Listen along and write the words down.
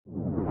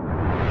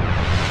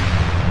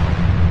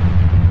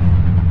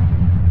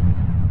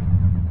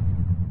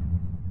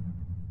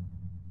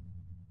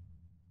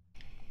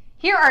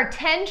Here are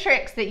 10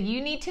 tricks that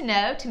you need to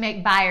know to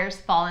make buyers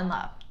fall in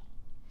love.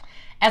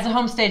 As a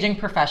home staging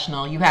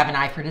professional, you have an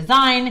eye for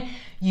design,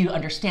 you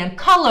understand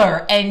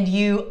color, and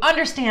you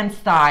understand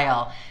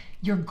style.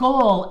 Your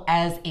goal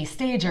as a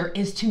stager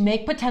is to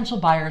make potential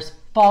buyers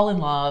fall in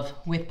love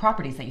with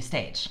properties that you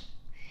stage.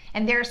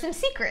 And there are some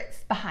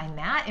secrets behind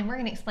that, and we're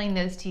going to explain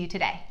those to you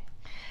today.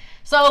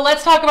 So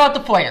let's talk about the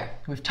foyer.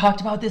 We've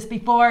talked about this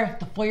before.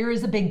 The foyer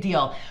is a big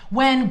deal.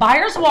 When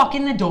buyers walk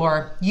in the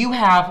door, you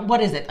have,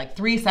 what is it, like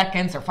 3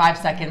 seconds or 5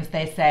 seconds,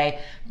 they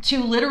say,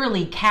 to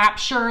literally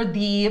capture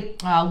the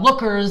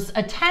looker's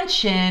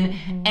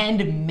attention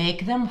and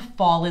make them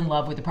fall in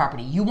love with the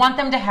property. You want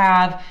them to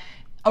have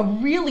a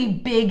really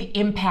big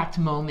impact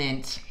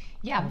moment.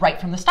 Yeah, right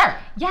from the start.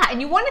 Yeah,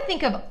 and you want to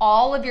think of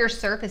all of your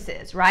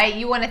surfaces, right?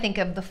 You want to think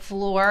of the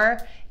floor,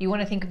 you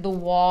want to think of the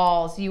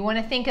walls, you want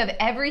to think of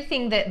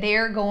everything that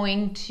they're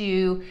going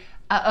to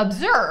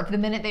observe the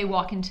minute they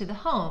walk into the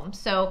home.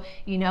 So,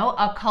 you know,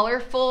 a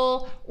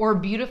colorful or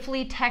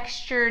beautifully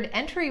textured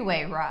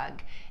entryway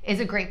rug is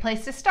a great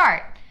place to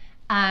start.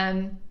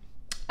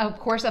 Of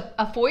course,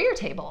 a foyer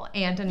table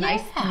and a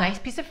nice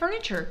piece of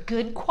furniture,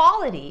 good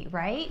quality,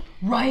 right?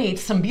 Right,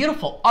 some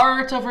beautiful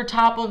art over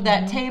top of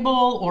that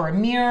table or a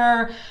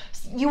mirror.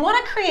 You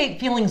want to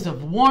create feelings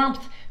of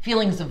warmth,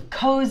 feelings of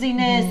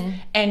coziness,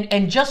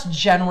 and just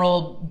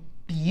general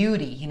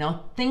beauty, you know,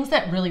 things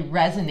that really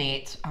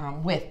resonate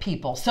with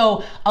people.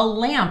 So a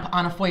lamp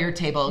on a foyer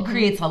table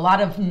creates a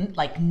lot of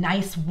like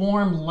nice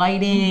warm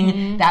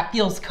lighting that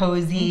feels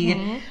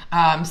cozy.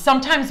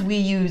 Sometimes we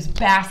use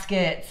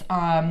baskets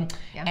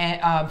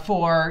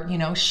for, you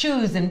know,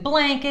 shoes and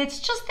blankets,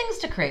 just things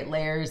to create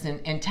layers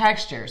and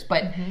textures.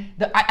 But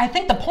I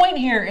think the point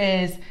here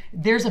is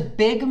there's a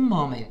big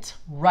moment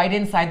right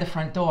inside the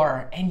front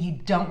door and you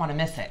don't want to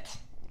miss it.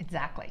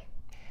 Exactly.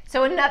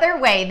 So another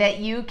way that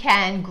you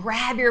can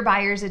grab your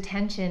buyer's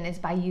attention is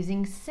by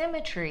using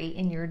symmetry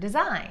in your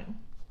design.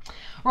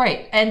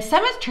 Right, and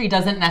symmetry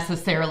doesn't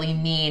necessarily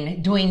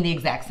mean doing the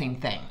exact same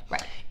thing.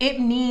 Right. It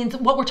means,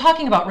 what we're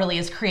talking about really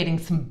is creating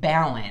some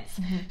balance.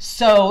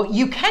 So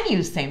you can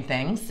use same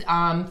things.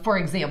 For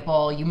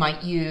example, you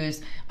might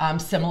use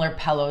similar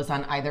pillows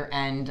on either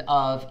end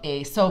of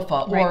a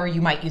sofa, or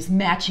you might use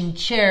matching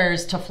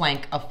chairs to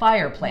flank a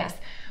fireplace.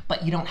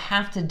 But you don't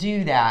have to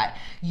do that.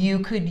 You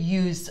could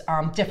use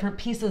different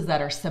pieces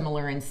that are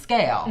similar in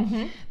scale.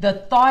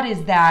 The thought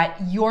is that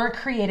you're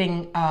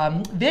creating,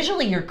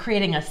 visually you're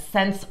creating a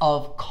sense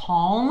of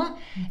calm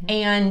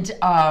and,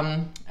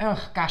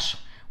 oh gosh,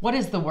 what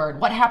is the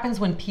word? What happens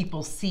when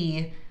people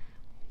see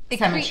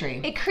symmetry?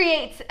 It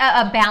creates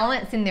a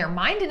balance in their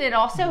mind, and it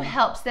also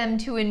helps them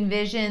to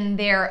envision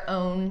their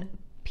own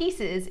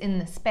pieces in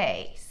the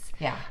space.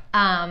 Yeah.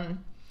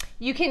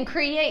 You can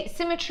create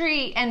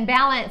symmetry and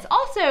balance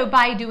also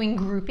by doing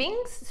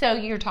groupings. So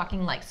you're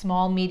talking like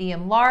small,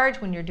 medium, large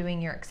when you're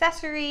doing your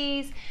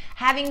accessories.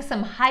 Having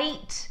some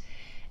height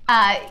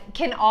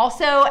can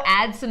also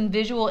add some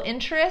visual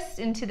interest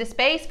into the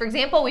space. For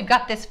example, we've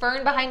got this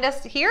fern behind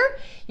us here.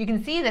 You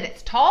can see that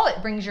it's tall.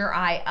 It brings your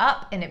eye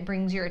up and it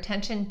brings your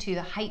attention to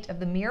the height of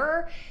the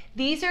mirror.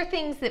 These are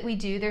things that we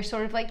do. They're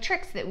sort of like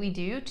tricks that we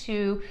do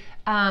to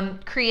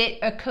create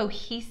a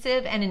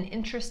cohesive and an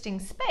interesting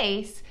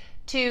space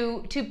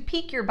to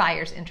pique your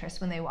buyer's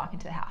interest when they walk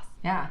into the house.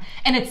 Yeah,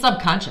 and it's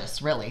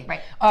subconscious, really. Right.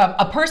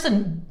 A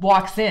person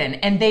walks in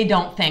and they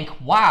don't think,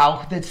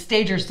 wow, the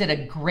stagers did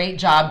a great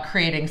job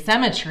creating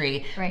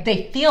symmetry. Right.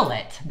 They feel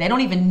it. They don't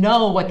even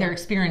know what they're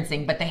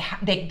experiencing, but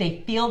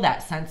they feel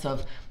that sense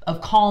of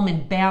calm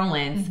and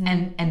balance,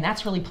 and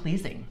that's really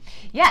pleasing.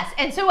 Yes,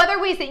 and so other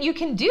ways that you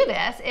can do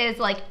this is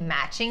like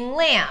matching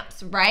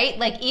lamps, right?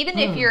 Like even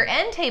if your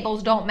end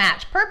tables don't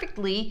match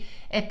perfectly,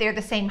 if they're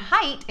the same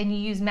height and you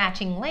use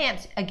matching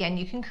lamps, again,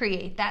 you can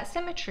create that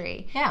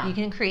symmetry. Yeah. You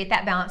can create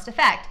that balanced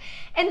effect.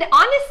 And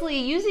honestly,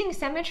 using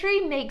symmetry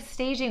makes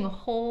staging a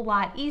whole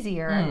lot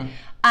easier.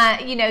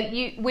 You know,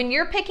 when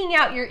you're picking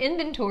out your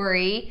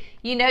inventory,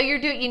 you know you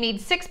need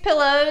 6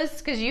 pillows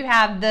because you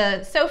have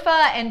the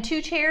sofa and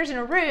 2 chairs in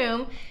a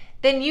room.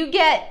 Then you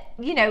get,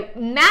 you know,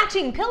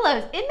 matching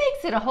pillows. It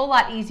makes it a whole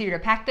lot easier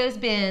to pack those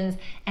bins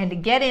and to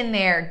get in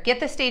there, get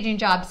the staging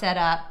job set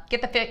up,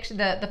 get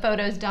the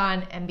photos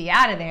done, and be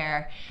out of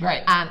there.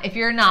 Right. If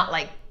you're not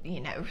like, you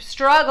know,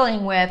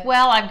 struggling with,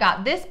 well, I've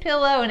got this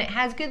pillow and it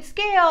has good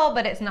scale,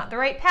 but it's not the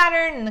right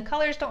pattern and the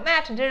colors don't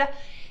match and da-da.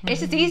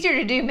 It's just easier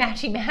to do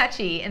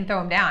matchy-matchy and throw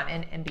them down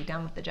and be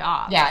done with the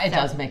job. Yeah, it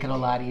does make it a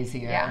lot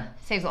easier. Yeah,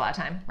 saves a lot of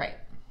time. Right.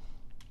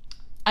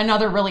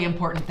 Another really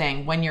important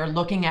thing when you're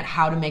looking at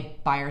how to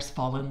make buyers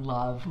fall in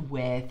love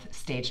with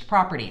staged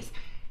properties,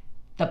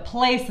 the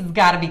place has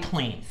got to be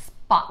clean.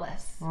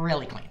 Spotless.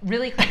 Really clean.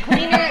 Really clean.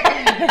 Cleaner.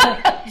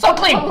 So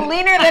clean.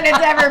 Cleaner than it's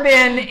ever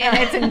been in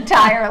its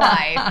entire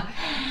life.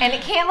 And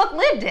it can't look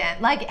lived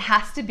in. Like, it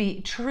has to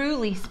be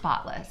truly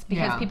spotless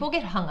because people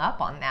get hung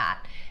up on that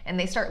and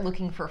they start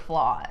looking for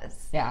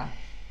flaws. Yeah.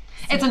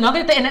 It's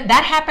another thing, and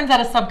that happens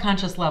at a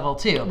subconscious level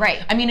too.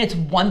 Right. I mean, it's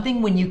one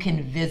thing when you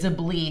can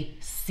visibly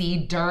see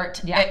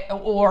dirt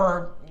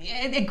or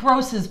it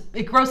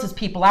grosses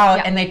people out,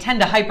 Yep. and they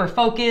tend to hyper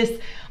focus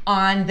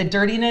on the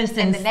dirtiness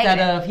And instead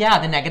of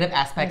the negative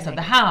aspects of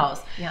the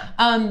house. Yeah.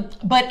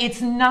 But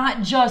it's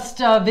not just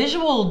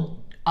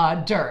visual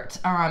dirt.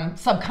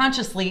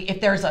 Subconsciously, if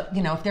there's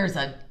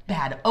a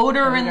bad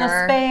odor in the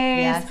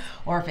space, yes.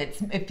 or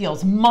if it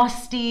feels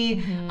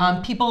musty,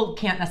 people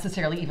can't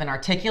necessarily even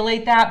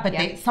articulate that, but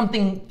Yep.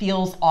 something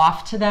feels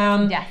off to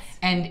them. Yes.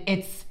 And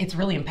it's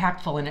really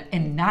impactful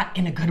and not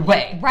in a good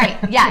way. Right.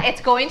 Yeah,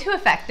 it's going to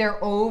affect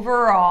their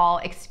overall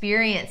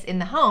experience in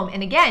the home.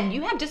 And again,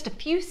 you have just a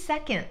few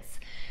seconds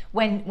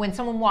when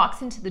someone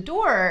walks into the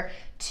door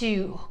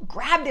to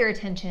grab their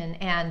attention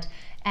and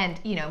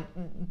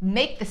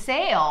make the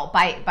sale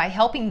by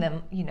helping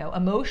them,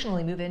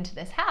 emotionally move into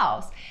this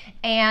house.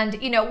 And,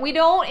 we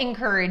don't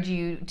encourage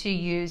you to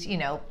use,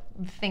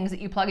 things that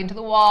you plug into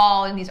the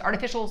wall and these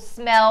artificial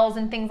smells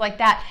and things like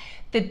that.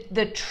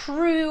 The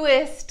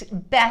truest,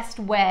 best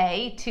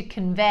way to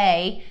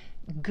convey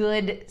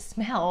good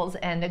smells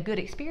and a good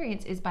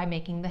experience is by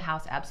making the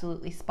house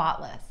absolutely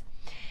spotless.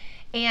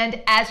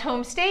 And as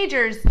home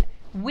stagers,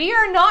 we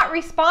are not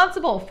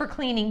responsible for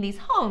cleaning these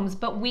homes,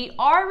 but we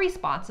are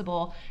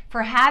responsible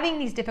for having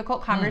these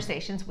difficult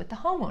conversations with the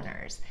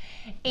homeowners.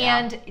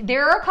 And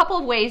there are a couple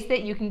of ways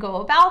that you can go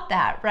about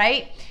that,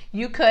 right?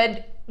 You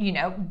could,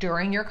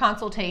 during your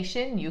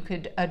consultation, you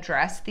could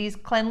address these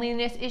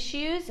cleanliness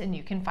issues, and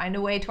you can find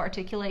a way to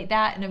articulate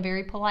that in a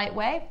very polite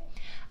way.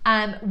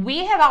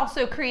 We have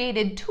also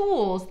created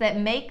tools that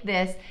make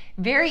this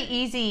very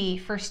easy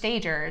for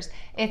stagers.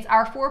 It's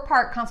our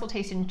 4-part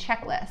consultation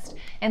checklist.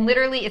 And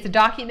literally, it's a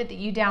document that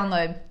you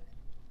download.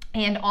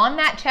 And on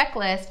that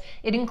checklist,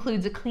 it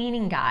includes a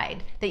cleaning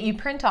guide that you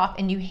print off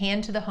and you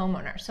hand to the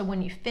homeowner. So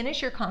when you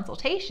finish your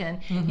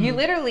consultation, you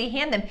literally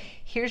hand them,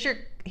 here's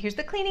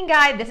the cleaning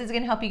guide. This is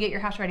going to help you get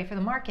your house ready for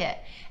the market.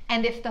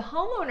 And if the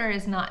homeowner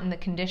is not in the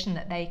condition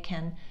that they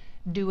can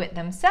do it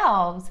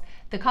themselves,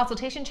 the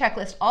consultation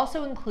checklist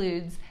also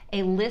includes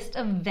a list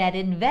of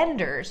vetted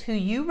vendors who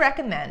you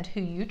recommend,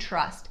 who you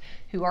trust,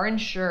 who are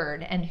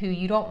insured, and who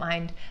you don't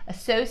mind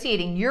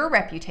associating your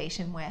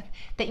reputation with,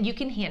 that you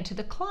can hand to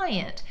the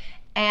client.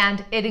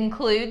 And it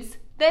includes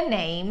the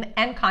name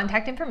and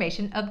contact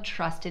information of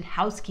trusted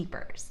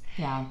housekeepers.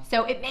 Yeah.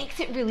 So it makes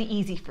it really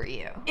easy for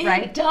you,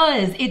 right? It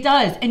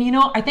does. And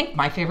I think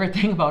my favorite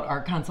thing about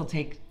our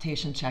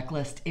consultation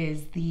checklist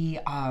is the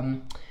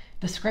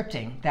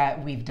scripting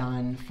that we've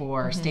done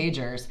for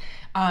stagers,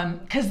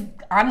 because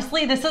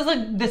honestly, this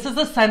is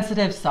a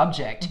sensitive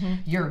subject.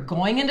 You're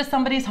going into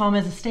somebody's home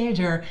as a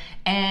stager,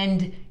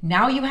 and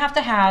now you have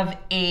to have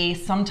a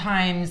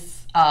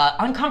sometimes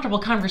uncomfortable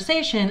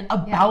conversation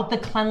about the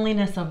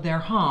cleanliness of their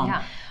home.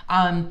 Yeah.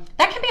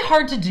 That can be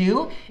hard to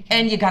do,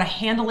 and you got to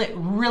handle it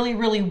really,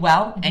 really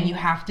well, and you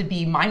have to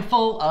be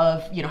mindful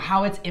of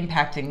how it's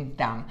impacting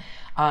them.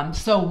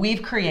 So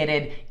we've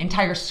created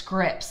entire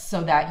scripts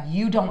so that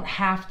you don't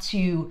have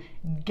to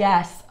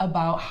guess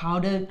about how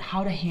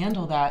to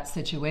handle that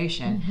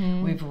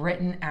situation. We've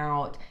written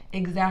out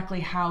exactly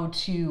how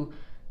to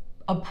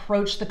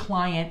approach the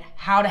client,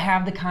 how to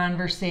have the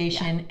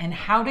conversation, and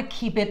how to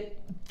keep it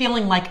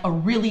feeling like a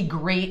really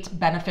great,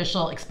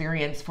 beneficial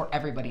experience for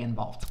everybody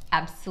involved.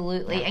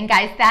 Absolutely. And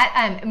guys,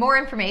 that more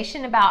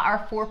information about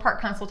our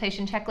 4-part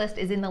consultation checklist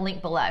is in the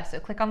link below. So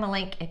click on the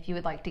link if you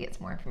would like to get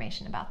some more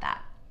information about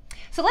that.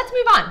 So let's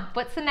move on.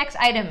 What's the next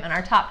item in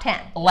our top 10?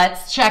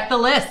 Let's check the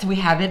list. We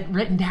have it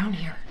written down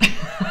here.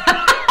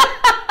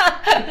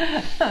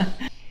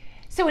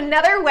 So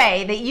another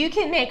way that you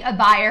can make a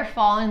buyer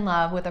fall in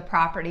love with a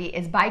property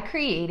is by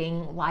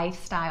creating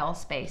lifestyle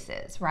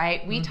spaces,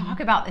 right? We talk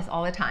about this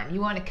all the time.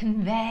 You want to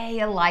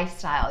convey a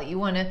lifestyle. You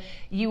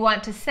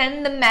want to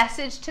send the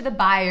message to the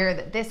buyer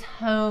that this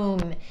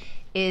home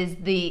is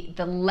the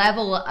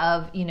level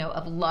of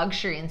of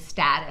luxury and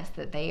status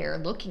that they are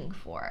looking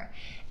for.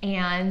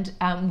 And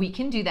we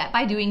can do that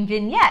by doing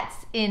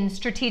vignettes in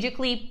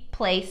strategically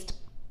placed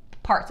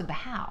parts of the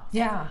house.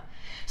 Yeah.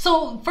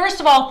 So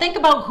first of all, think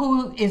about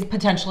who is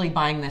potentially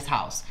buying this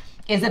house.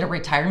 Is it a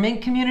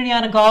retirement community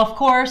on a golf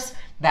course?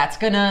 That's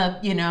gonna,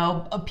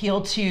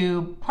 appeal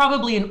to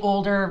probably an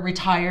older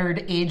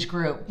retired age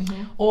group.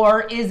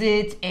 Or is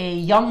it a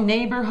young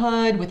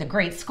neighborhood with a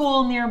great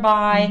school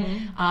nearby?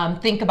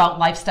 Think about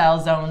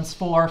lifestyle zones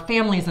for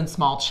families and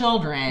small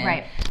children.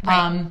 Right.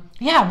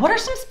 What are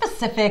some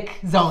specific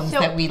zones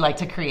that we like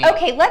to create?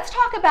 Okay, let's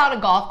talk about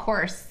a golf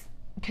course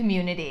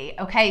community.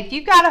 Okay, if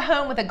you've got a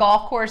home with a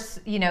golf course,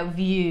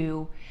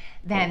 view,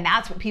 then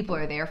that's what people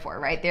are there for,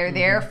 right? They're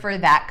there for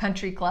that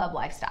country club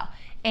lifestyle.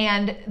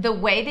 And the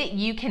way that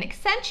you can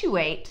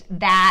accentuate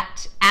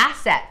that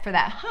asset for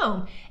that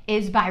home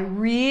is by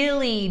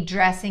really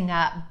dressing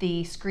up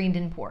the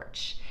screened-in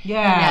porch.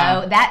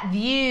 Yeah. That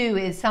view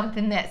is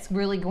something that's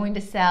really going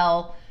to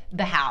sell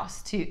the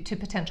house to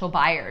potential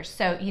buyers.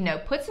 So,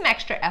 put some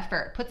extra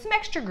effort, put some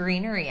extra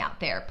greenery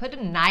out there, put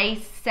a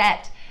nice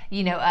set,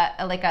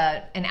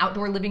 an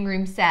outdoor living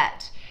room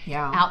set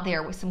out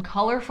there with some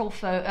colorful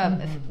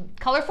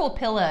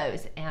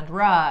pillows and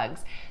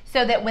rugs,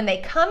 so that when they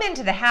come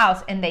into the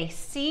house and they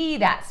see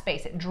that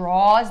space, it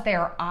draws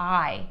their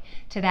eye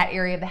to that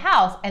area of the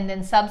house and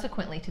then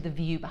subsequently to the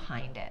view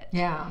behind it.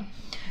 Yeah.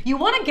 You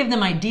want to give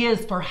them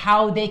ideas for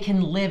how they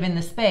can live in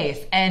the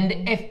space.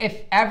 And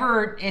if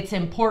ever it's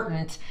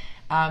important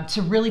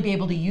to really be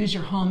able to use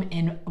your home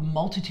in a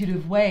multitude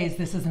of ways,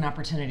 this is an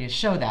opportunity to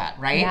show that,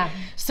 right? Yeah.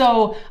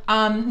 So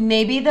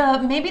maybe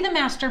the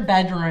master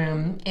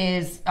bedroom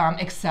is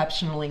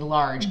exceptionally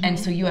large, and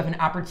so you have an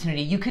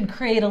opportunity. You could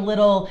create a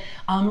little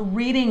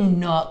reading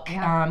nook.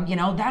 Yeah. You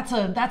know, that's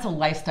a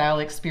lifestyle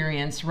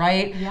experience,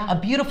 right? Yeah. A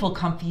beautiful,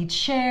 comfy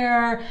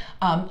chair,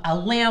 a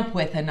lamp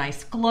with a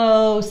nice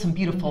glow, some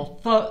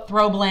beautiful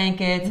throw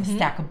blankets, a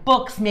stack of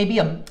books, maybe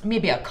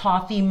a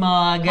coffee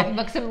mug. Coffee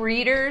book, some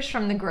readers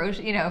from the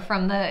grocery,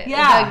 from the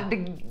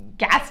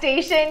gas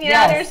station,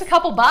 Yes. there's a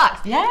couple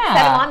bucks. Yeah. Set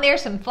them on there,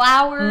 some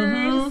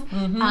flowers,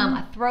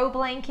 a throw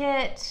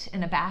blanket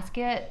and a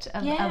basket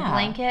of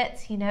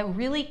blankets,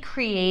 really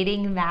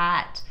creating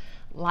that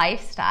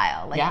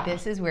lifestyle. Like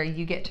this is where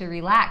you get to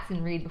relax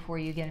and read before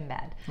you get in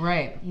bed.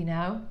 Right.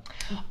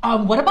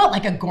 What about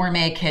like a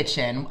gourmet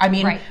kitchen? I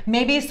mean,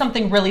 maybe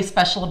something really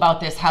special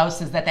about this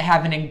house is that they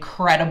have an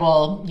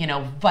incredible,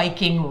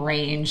 Viking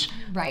range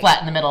flat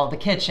in the middle of the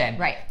kitchen.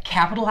 Right.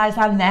 Capitalize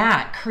on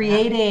that.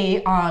 Create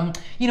a,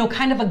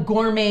 kind of a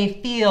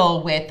gourmet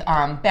feel with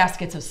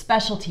baskets of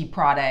specialty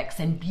products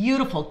and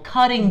beautiful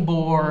cutting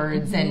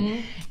boards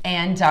and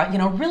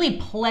really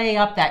play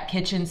up that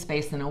kitchen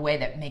space in a way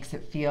that makes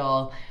it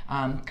feel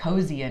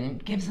cozy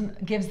and gives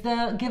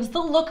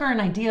the looker an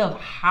idea of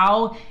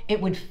how it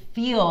would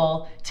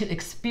feel to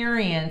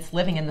experience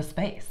living in the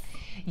space.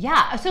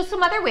 Yeah, so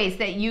some other ways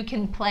that you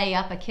can play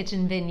up a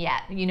kitchen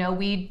vignette.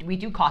 We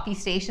do coffee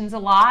stations a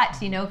lot.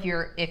 If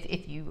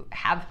you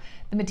have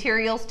the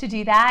materials to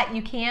do that,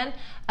 you can.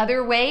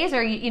 Other ways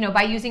are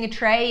by using a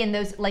tray and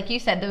those, like you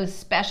said, those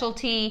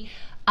specialty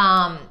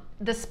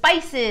the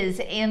spices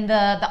and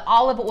the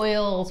olive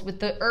oils with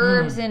the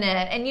herbs in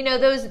it, and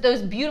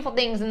those beautiful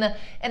things, and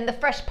the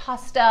fresh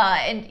pasta,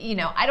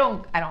 and I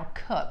don't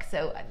cook,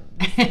 so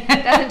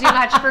it doesn't do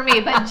much for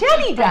me, but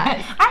Jenny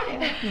does. I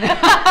do.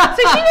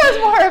 So she knows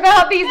more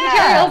about these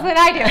materials than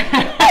I do.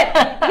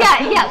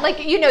 But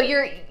like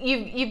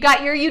you've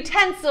got your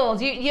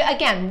utensils.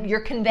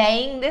 You're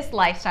conveying this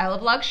lifestyle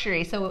of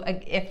luxury. So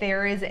if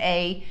there is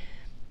a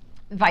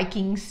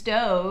Viking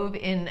stove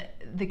in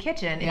the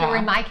kitchen. If it were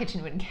in my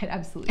kitchen, it would get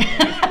absolutely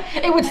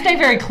it would stay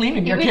very clean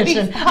in your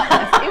kitchen. It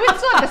would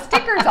still have the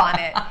stickers on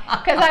it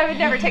because I would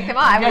never take them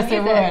off. Yes,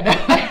 it would.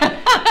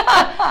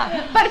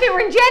 But if it were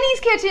in Jenny's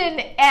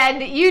kitchen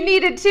and you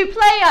needed to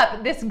play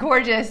up this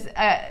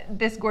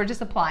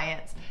gorgeous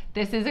appliance,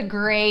 this is a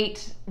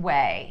great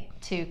way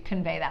to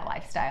convey that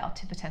lifestyle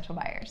to potential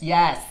buyers.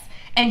 Yes.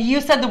 And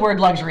you said the word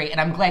luxury, and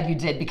I'm glad you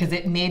did because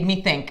it made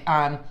me think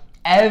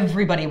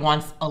everybody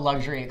wants a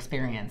luxury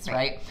experience,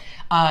 right?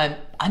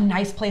 A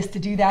nice place to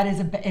do that is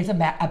a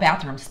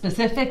bathroom,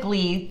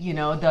 specifically,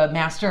 the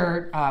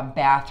master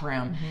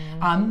bathroom.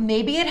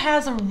 Maybe it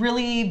has a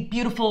really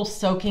beautiful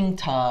soaking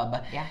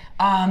tub.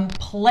 Yeah.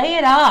 Play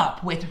it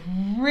up with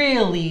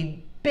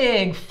really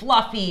big,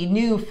 fluffy,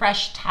 new,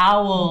 fresh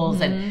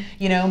towels, and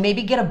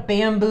maybe get a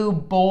bamboo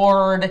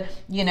board,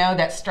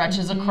 that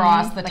stretches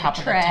across the top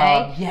of the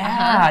tub.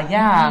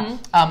 Yeah,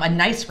 a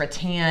nice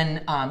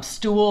rattan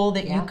stool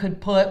that you could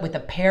put with a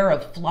pair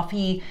of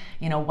fluffy,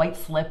 white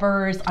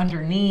slippers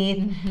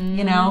underneath.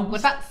 What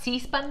about sea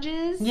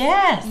sponges?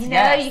 Yes,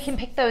 you can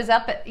pick those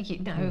up at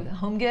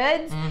Home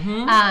Goods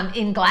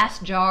in glass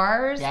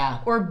jars,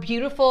 or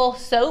beautiful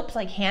soaps,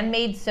 like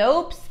handmade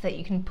soaps that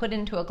you can put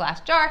into a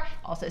glass jar.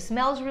 Also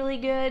smells really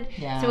good.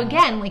 So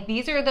again, like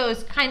these are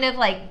those kind of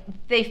like,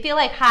 they feel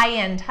like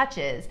high-end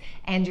touches,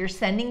 and you're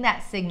sending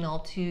that signal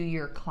to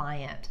your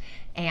client.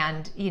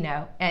 And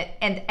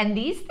and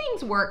these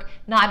things work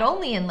not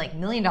only in like $1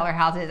 million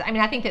houses. I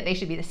mean, I think that they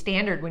should be the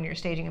standard when you're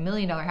staging $1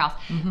 million house,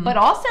 but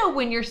also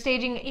when you're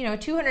staging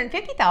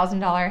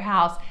 $250,000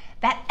 house.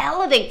 That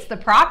elevates the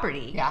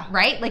property,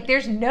 right? Like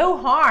there's no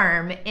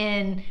harm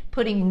in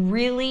putting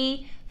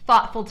really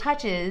thoughtful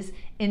touches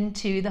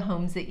into the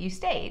homes that you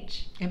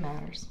stage. It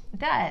matters. It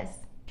does.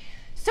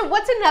 So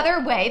what's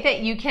another way that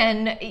you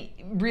can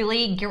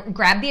really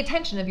grab the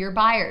attention of your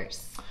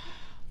buyers?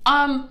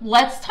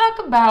 Let's talk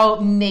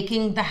about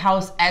making the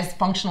house as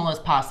functional as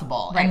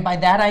possible. Right. And by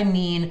that I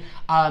mean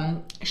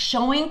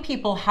showing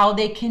people how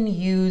they can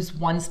use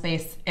one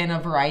space in a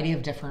variety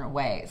of different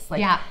ways.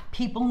 Like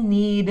people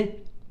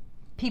need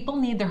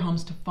their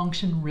homes to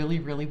function really,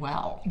 really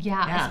well.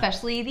 Yeah,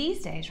 especially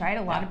these days, right?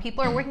 A lot of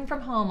people are working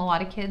from home. A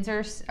lot of kids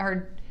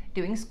are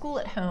doing school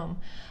at home.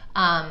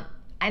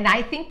 And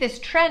I think this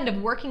trend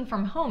of working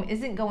from home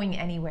isn't going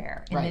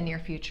anywhere in the near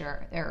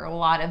future. There are a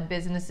lot of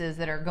businesses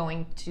that are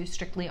going to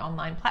strictly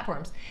online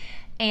platforms.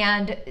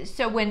 And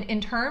so in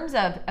terms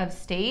of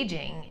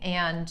staging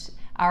and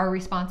our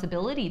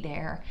responsibility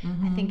there,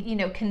 I think,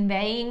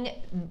 conveying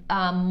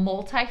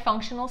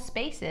multifunctional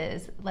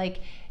spaces, like,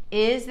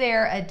 is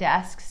there a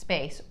desk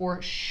space,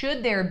 or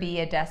should there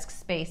be a desk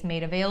space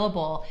made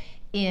available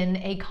in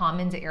a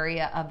commons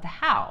area of the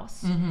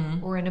house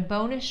or in a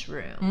bonus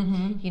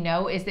room? You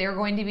know, is there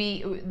going to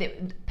be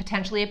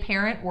potentially a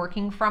parent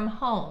working from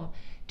home?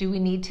 Do we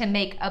need to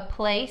make a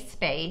play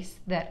space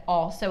that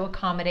also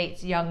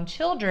accommodates young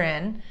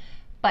children,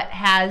 but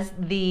has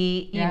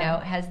the, you know,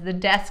 has the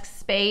desk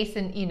space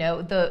and, you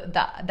know,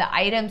 the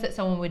items that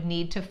someone would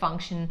need to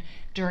function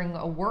during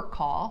a work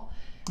call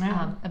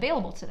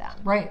available to them?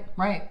 Right,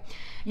 right.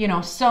 You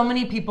know, so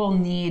many people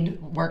need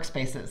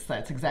workspaces.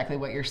 That's exactly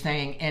what you're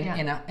saying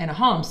in a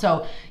home.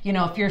 So, you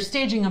know, if you're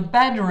staging a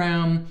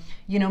bedroom,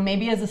 you know,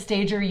 maybe as a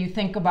stager, you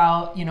think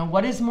about, you know,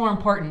 what is more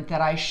important, that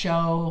I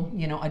show,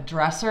 you know, a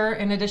dresser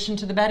in addition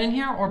to the bed in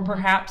here, or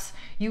perhaps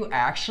you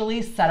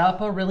actually set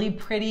up a really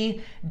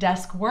pretty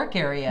desk work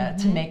area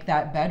to make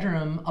that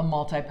bedroom a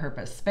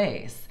multi-purpose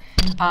space.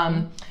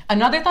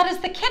 Another thought is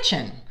the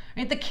kitchen.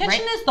 Right? The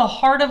kitchen is the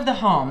heart of the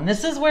home.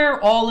 This is where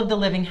all of the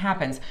living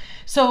happens.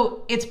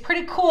 So it's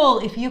pretty cool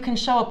if you can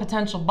show a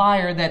potential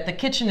buyer that the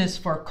kitchen is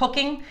for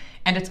cooking,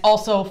 and it's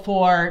also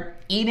for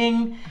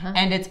eating,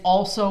 and it's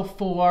also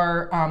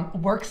for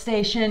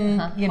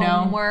workstation, you know,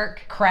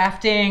 homework,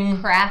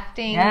 crafting.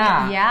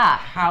 Yeah.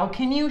 How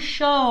can you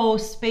show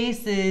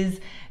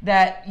spaces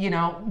that, you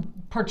know,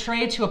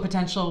 portray to a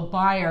potential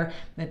buyer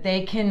that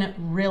they can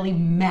really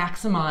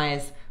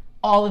maximize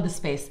all of the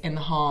space in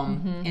the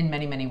home in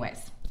many, many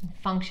ways?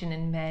 Function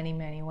in many,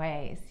 many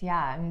ways.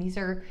 Yeah, and these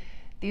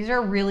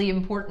are really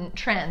important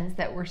trends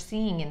that we're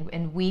seeing,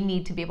 and we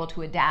need to be able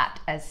to adapt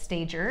as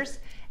stagers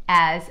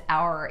as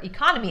our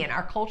economy and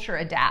our culture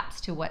adapts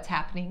to what's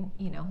happening,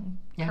 you know,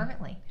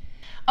 currently.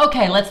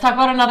 Okay, let's talk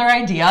about another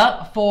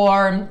idea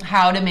for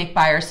how to make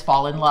buyers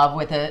fall in love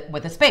with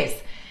a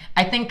space.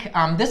 I think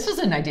this was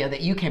an idea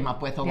that you came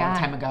up with a long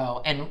time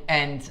ago,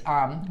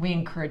 and we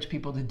encourage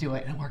people to do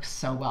it, and it works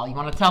so well. You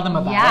want to tell them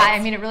about it? Yeah, I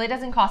mean, it really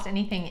doesn't cost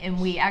anything, and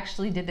we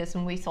actually did this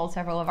when we sold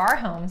several of our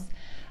homes,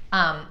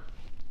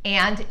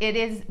 and it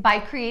is by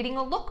creating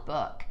a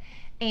lookbook.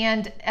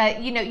 And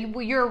you know,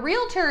 your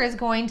realtor is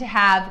going to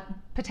have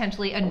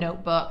potentially a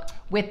notebook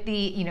with the,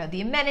 you know,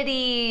 the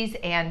amenities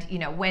and, you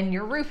know, when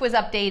your roof was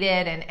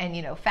updated and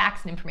you know,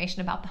 facts and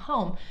information about the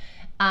home.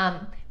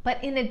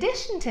 But in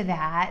addition to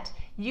that,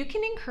 you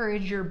can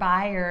encourage your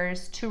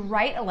buyers to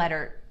write a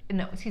letter,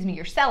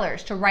 your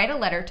sellers to write a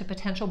letter to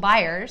potential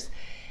buyers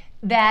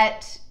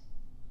that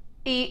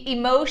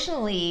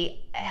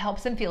emotionally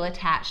helps them feel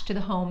attached to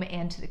the home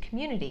and to the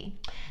community.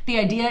 The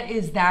idea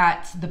is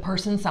that the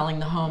person selling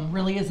the home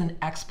really is an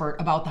expert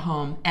about the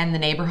home and the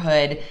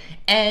neighborhood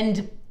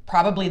and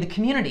probably the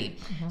community.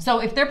 So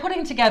if they're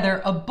putting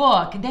together a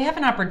book, they have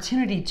an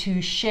opportunity to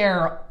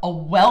share a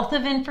wealth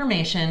of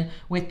information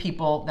with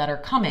people that are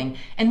coming.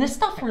 And this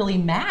stuff really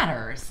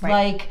matters.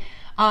 Like,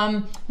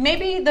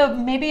 maybe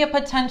a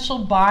potential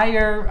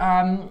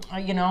buyer,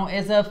 you know,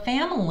 is a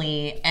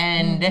family,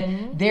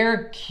 and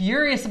they're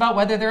curious about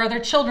whether there are other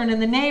children in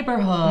the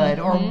neighborhood,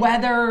 or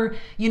whether,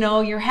 you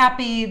know, you're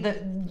happy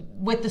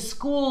with the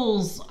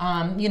schools,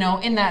 you know,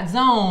 in that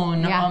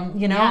zone.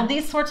 You know,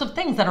 these sorts of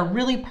things that are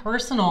really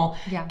personal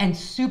and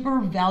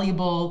super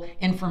valuable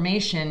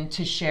information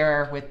to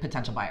share with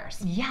potential buyers.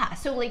 Yeah.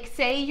 So like,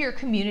 say your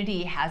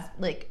community has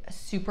like a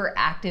super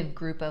active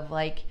group of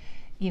like,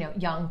 you know,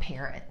 young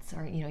parents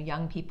or, you know,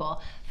 young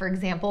people. For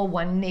example,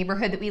 one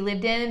neighborhood that we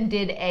lived in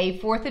did a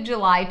 4th of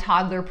July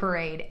toddler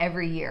parade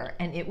every year,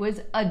 and it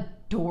was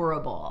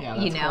adorable.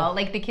 You know, cool.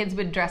 Like the kids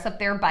would dress up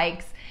their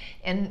bikes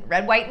in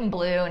red, white, and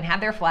blue and have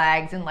their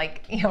flags and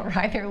like, you know,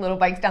 ride their little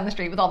bikes down the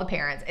street with all the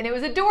parents. And it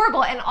was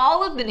adorable, and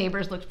all of the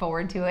neighbors looked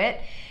forward to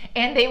it,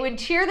 and they would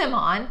cheer them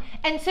on.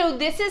 And so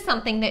this is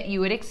something that you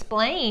would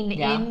explain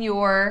in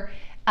your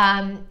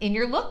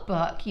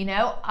lookbook. You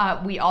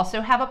know, we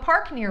also have a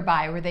park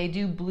nearby where they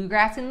do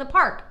bluegrass in the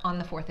park on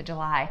the 4th of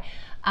July.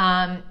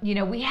 You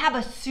know, we have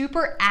a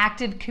super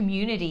active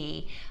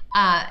community,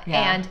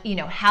 and, you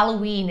know,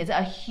 Halloween is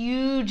a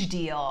huge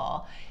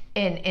deal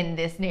in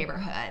this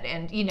neighborhood.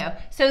 And, you know,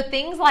 so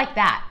things like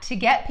that to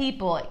get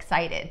people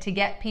excited, to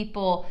get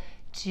people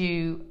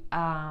to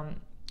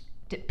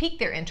pique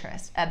their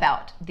interest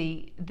about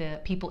the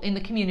people in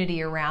the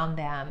community around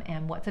them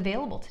and what's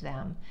available to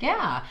them.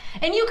 Yeah,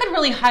 and you could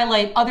really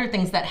highlight other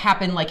things that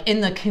happen like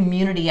in the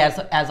community as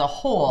a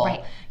whole.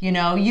 Right. You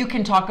know, you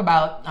can talk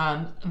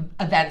about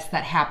events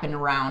that happen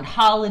around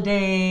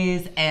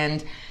holidays,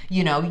 and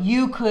you know,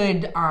 you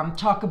could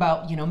talk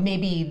about, you know,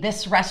 maybe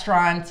this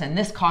restaurant and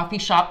this coffee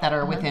shop that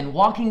are within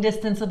walking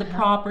distance of the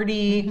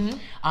property.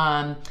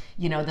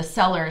 You know, the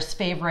seller's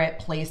favorite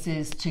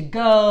places to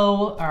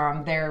go,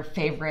 their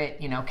favorite,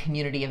 you know,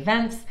 community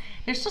events.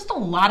 There's just a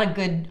lot of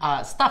good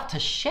stuff to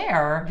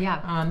share,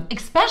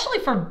 especially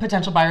for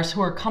potential buyers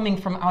who are coming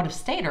from out of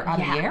state or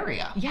out of the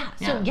area.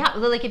 So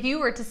like if you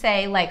were to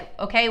say like,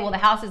 okay, well, the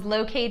house is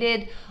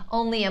located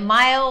only a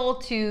mile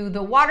to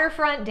the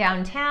waterfront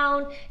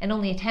downtown and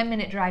only a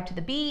 10-minute drive to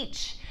the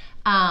beach.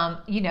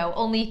 You know,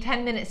 only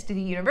 10 minutes to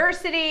the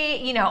university,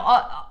 you know,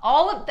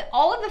 all of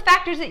the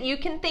factors that you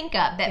can think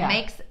of that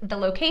makes the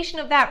location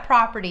of that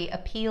property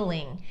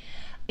appealing.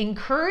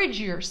 Encourage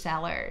your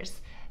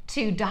sellers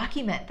to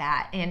document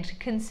that and to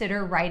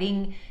consider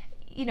writing,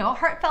 a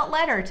heartfelt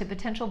letter to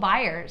potential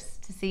buyers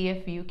to see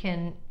if you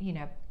can,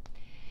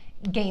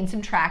 gain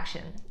some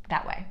traction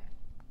that way.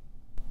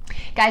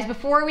 Guys,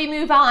 before we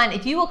move on,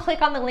 if you will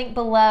click on the link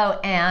below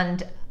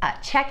and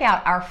check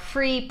out our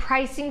free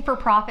Pricing for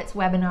Profits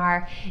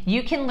webinar,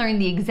 you can learn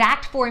the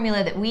exact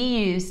formula that we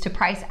use to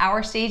price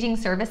our staging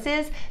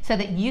services so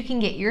that you can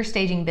get your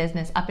staging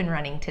business up and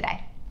running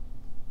today.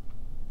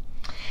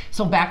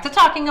 So back to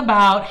talking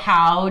about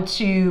how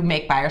to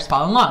make buyers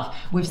fall in love.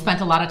 We've spent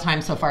a lot of time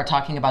so far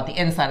talking about the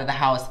inside of the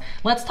house.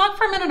 Let's talk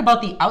for a minute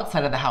about the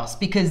outside of the house,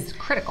 because it's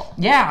critical.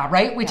 Yeah,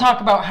 right? We talk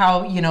about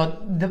how,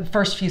 the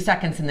first few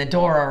seconds in the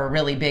door are a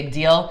really big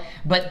deal,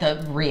 but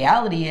the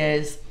reality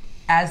is,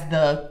 as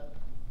the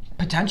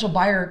potential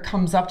buyer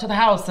comes up to the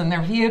house in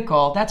their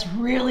vehicle, that's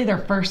really their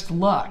first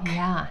look.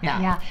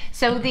 Yeah.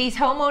 So these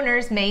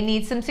homeowners may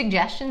need some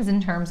suggestions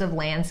in terms of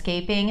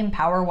landscaping and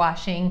power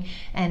washing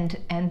and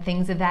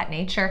things of that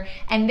nature.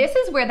 And this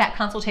is where that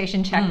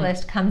consultation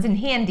checklist comes in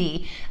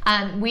handy.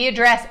 We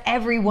address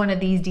every one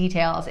of these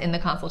details in the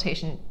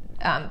consultation.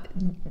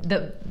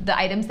 The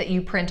items that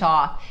you print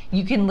off,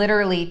 you can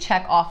literally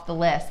check off the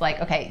list. Like,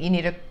 okay, you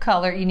need a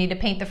color, you need to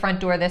paint the front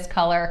door this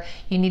color,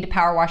 you need to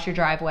power wash your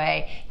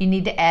driveway, you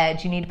need to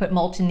edge, you need to put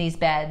mulch in these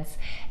beds.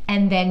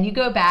 And then you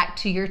go back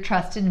to your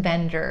trusted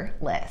vendor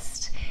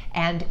list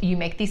and you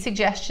make these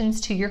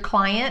suggestions to your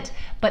client,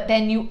 but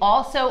then you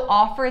also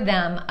offer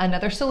them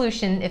another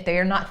solution if they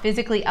are not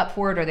physically up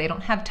for it or they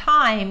don't have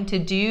time to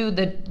do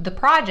the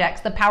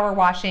projects, the power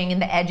washing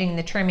and the edging,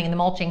 the trimming and the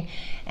mulching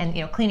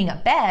and cleaning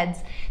up beds.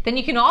 Then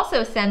you can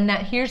also send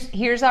that,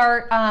 here's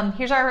our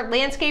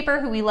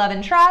landscaper who we love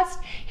and trust,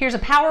 here's a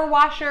power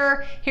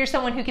washer, here's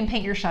someone who can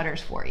paint your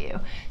shutters for you.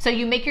 So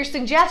you make your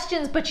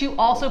suggestions, but you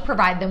also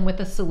provide them with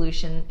a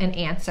solution, an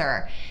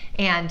answer.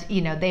 And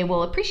they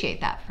will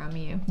appreciate that from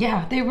you.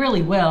 Yeah, they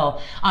really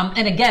will.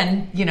 And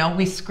again,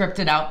 we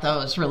scripted out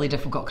those really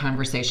difficult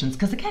conversations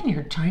because again,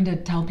 you're trying to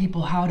tell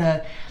people how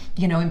to,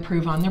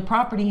 improve on their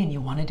property, and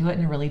you want to do it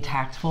in a really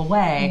tactful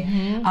way.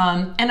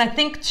 And I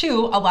think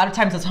too, a lot of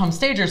times as home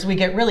stagers, we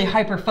get really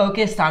hyper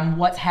focused on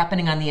what's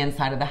happening on the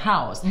inside of the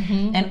house.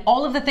 And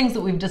all of the things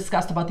that we've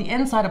discussed about the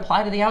inside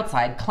apply to the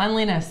outside.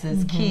 Cleanliness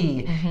is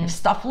key. If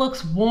stuff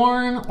looks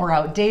worn or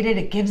outdated,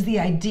 it gives the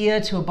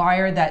idea to a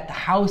buyer that the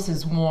house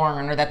is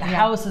worn or that the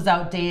house is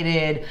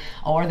outdated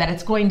or that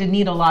it's going to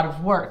need a lot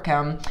of work.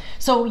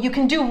 So you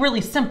can do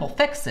really simple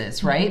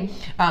fixes, right?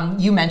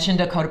 You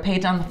mentioned a coat of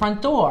paint on the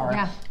front door.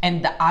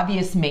 And the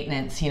obvious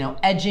maintenance,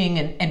 edging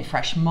and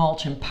fresh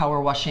mulch and power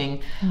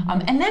washing.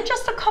 And then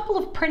just a couple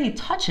of pretty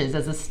touches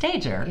as a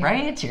stager,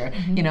 right? Your,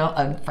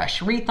 a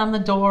fresh wreath on the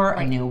door,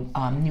 a new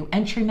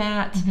entry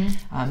mat,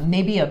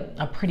 maybe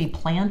a pretty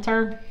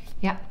planter.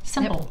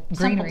 Simple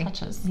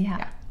touches.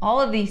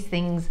 All of these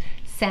things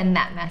send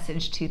that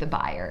message to the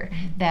buyer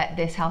that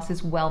this house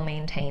is well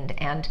maintained.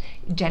 And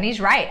Jenny's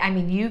right. I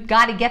mean, you've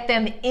got to get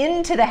them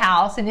into the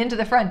house and into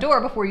the front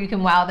door before you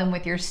can wow them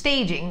with your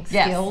staging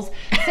skills.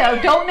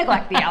 So don't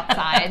neglect the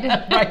outside.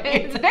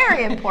 It's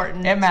very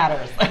important. It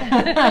matters.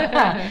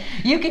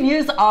 You can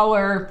use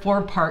our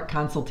 4-part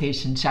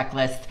consultation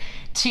checklist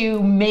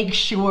to make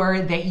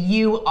sure that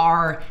you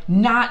are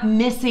not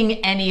missing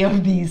any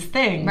of these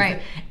things.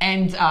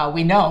 And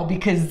we know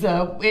because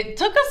it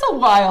took us a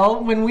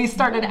while when we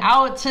started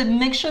out to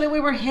make sure that we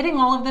were hitting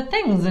all of the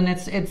things. And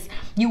it's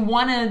you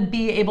want to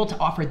be able to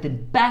offer the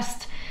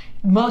best,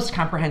 most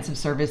comprehensive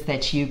service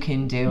that you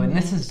can do. And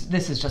this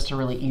is just a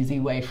really easy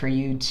way for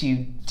you to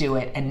do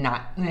it and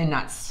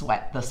not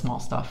sweat the small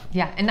stuff.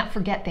 And not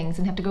forget things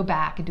and have to go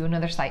back and do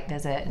another site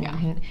visit. And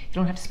you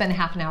don't have to spend a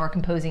half an hour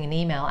composing an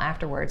email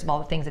afterwards of all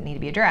the things that need to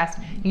be addressed.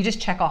 You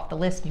just check off the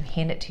list and you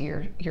hand it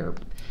to your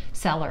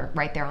seller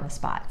right there on the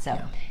spot. So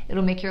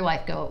it'll make your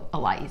life go a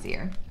lot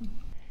easier.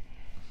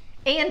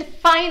 And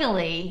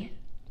finally,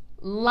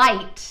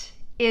 light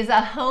is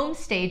a home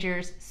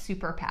stager's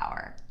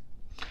superpower.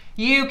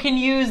 You can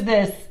use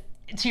this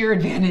to your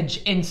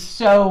advantage in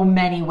so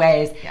many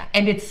ways,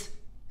 and it's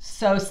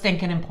so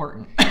stinking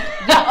important.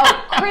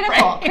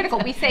 Critical.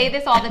 We say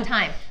this all the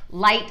time.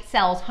 Light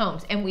sells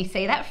homes, and we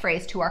say that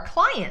phrase to our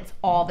clients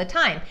all the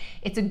time.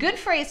 It's a good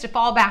phrase to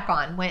fall back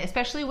on,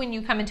 especially when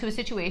you come into a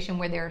situation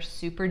where there are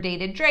super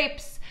dated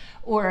drapes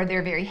or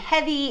they're very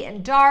heavy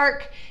and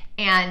dark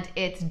and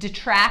it's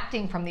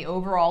detracting from the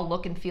overall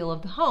look and feel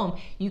of the home.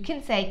 You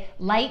can say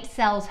light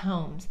sells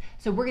homes.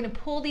 So we're going to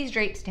pull these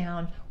drapes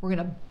down, we're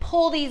going to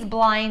pull these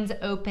blinds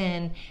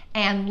open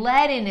and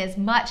let in as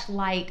much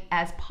light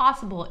as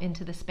possible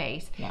into the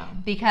space.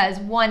 Because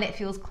one, it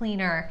feels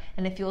cleaner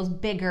and it feels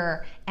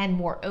bigger and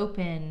more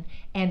open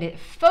and it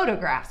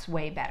photographs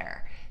way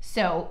better.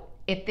 So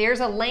if there's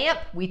a lamp,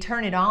 we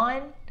turn it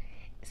on.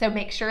 So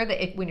make sure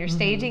that when you're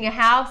staging a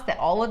house, that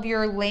all of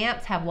your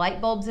lamps have light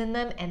bulbs in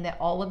them and that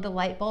all of the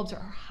light bulbs are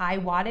high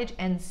wattage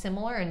and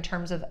similar in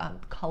terms of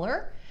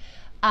color.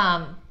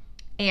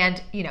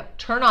 And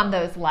turn on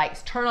those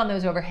lights, turn on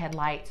those overhead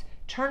lights,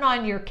 turn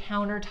on your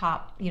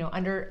countertop,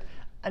 under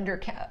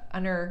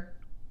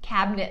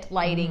cabinet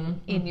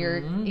lighting in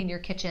your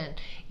kitchen.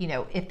 You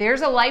know, if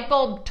there's a light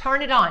bulb,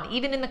 turn it on,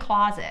 even in the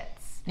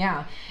closets.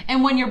 Yeah.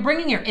 And when you're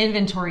bringing your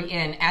inventory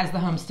in as the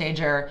home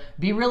stager,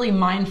 be really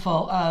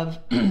mindful of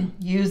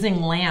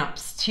using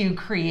lamps to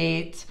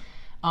create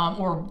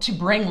or to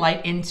bring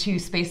light into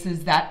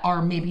spaces that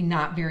are maybe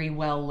not very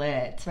well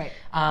lit. Right.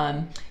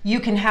 You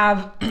can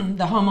have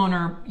the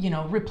homeowner, you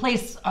know,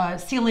 replace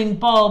ceiling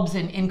bulbs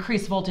and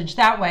increase voltage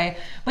that way.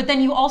 But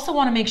then you also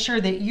want to make sure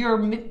that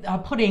you're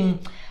putting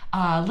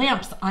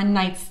lamps on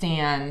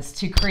nightstands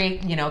to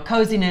create, you know,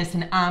 coziness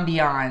and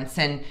ambiance,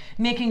 and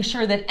making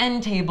sure that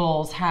end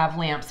tables have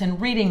lamps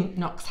and reading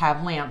nooks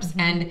have lamps.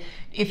 And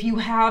if you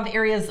have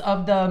areas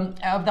of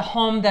the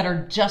home that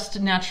are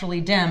just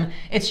naturally dim,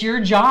 it's your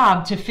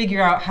job to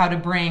figure out how to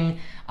bring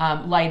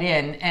light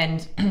in.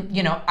 And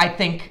you know, I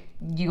think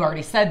you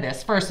already said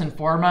this. First and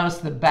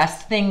foremost, the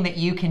best thing that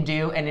you can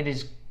do, and it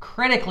is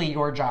critically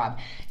your job,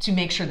 to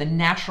make sure the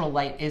natural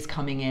light is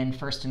coming in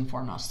first and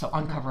foremost. So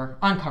uncover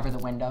the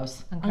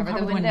windows.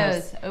 Uncover the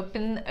windows.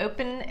 Open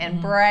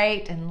and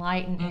bright and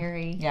light and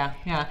airy. Yeah.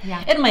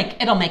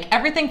 It'll make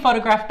everything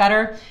photographed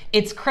better.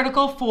 It's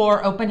critical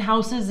for open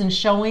houses and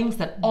showings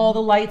that all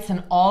the lights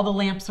and all the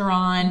lamps are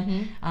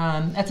on.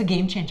 That's a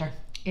game changer.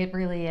 It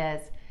really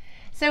is.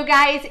 So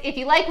guys, if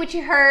you like what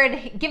you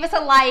heard, give us a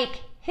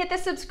like. Hit the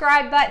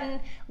subscribe button.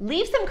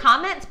 Leave some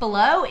comments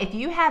below if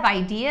you have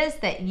ideas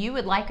that you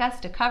would like us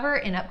to cover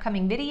in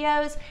upcoming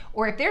videos,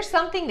 or if there's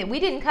something that we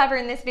didn't cover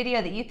in this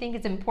video that you think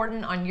is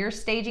important on your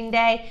staging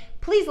day,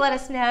 please let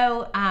us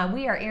know.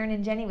 We are Erin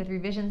and Jenny with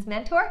Revisions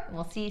Mentor, and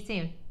we'll see you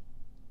soon.